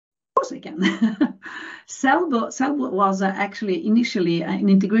course I can. Selbo was actually initially an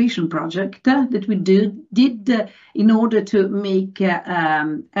integration project that we did in order to make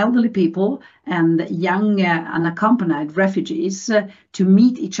elderly people and young unaccompanied refugees to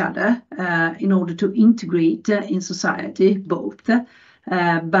meet each other in order to integrate in society, both.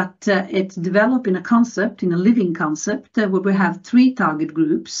 But it's developed in a concept, in a living concept, where we have 3 target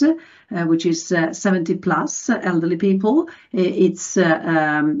groups, which is 70 plus elderly people. It's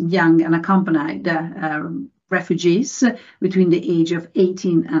young unaccompanied refugees between the age of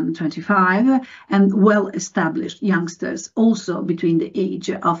 18 and 25, and well-established youngsters also between the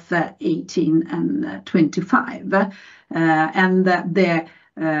age of 18 and 25. And their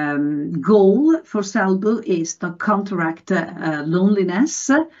goal for Selbo is to counteract loneliness,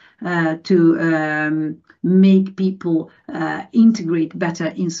 to make people integrate better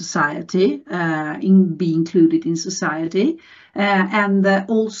in society, be included in society, and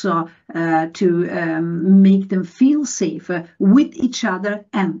also to make them feel safer with each other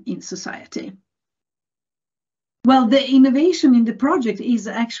and in society. Well, the innovation in the project is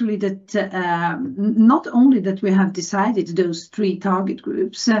actually that not only that we have decided those 3 target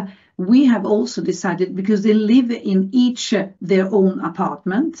groups, we have also decided, because they live in each their own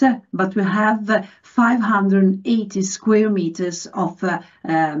apartment, but we have 580 square meters of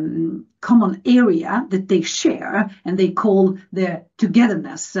common area that they share, and they call their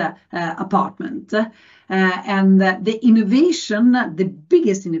togetherness apartment. And the innovation, the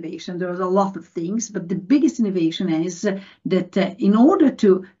biggest innovation, there are a lot of things, but the biggest innovation is that in order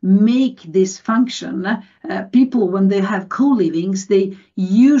to make this function, people, when they have co-livings, they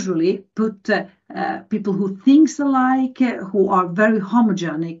usually put people who think alike, who are very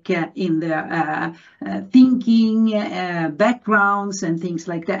homogenic in their thinking, backgrounds and things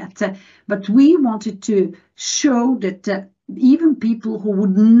like that. But we wanted to show that even people who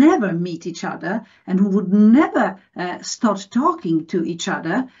would never meet each other and who would never start talking to each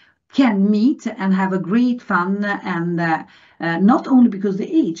other can meet and have a great fun, and not only because they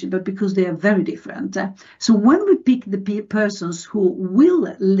age, but because they are very different. So when we pick the persons who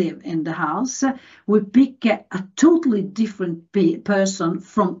will live in the house, we pick a totally different person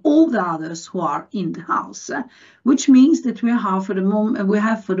from all the others who are in the house, which means that we have for the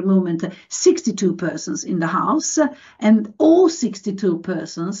moment 62 persons in the house, and all 62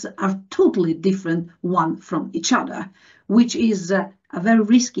 persons are totally different one from each other, which is a very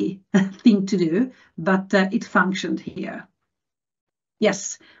risky thing to do, but it functioned here.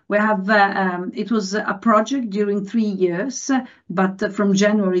 Yes, we have. It was a project during 3 years, but from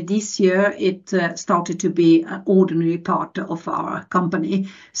January this year, it started to be an ordinary part of our company.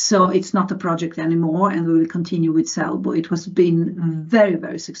 So it's not a project anymore, and we will continue with Selbo. It has been very,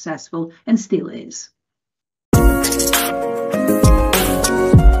 very successful and still is.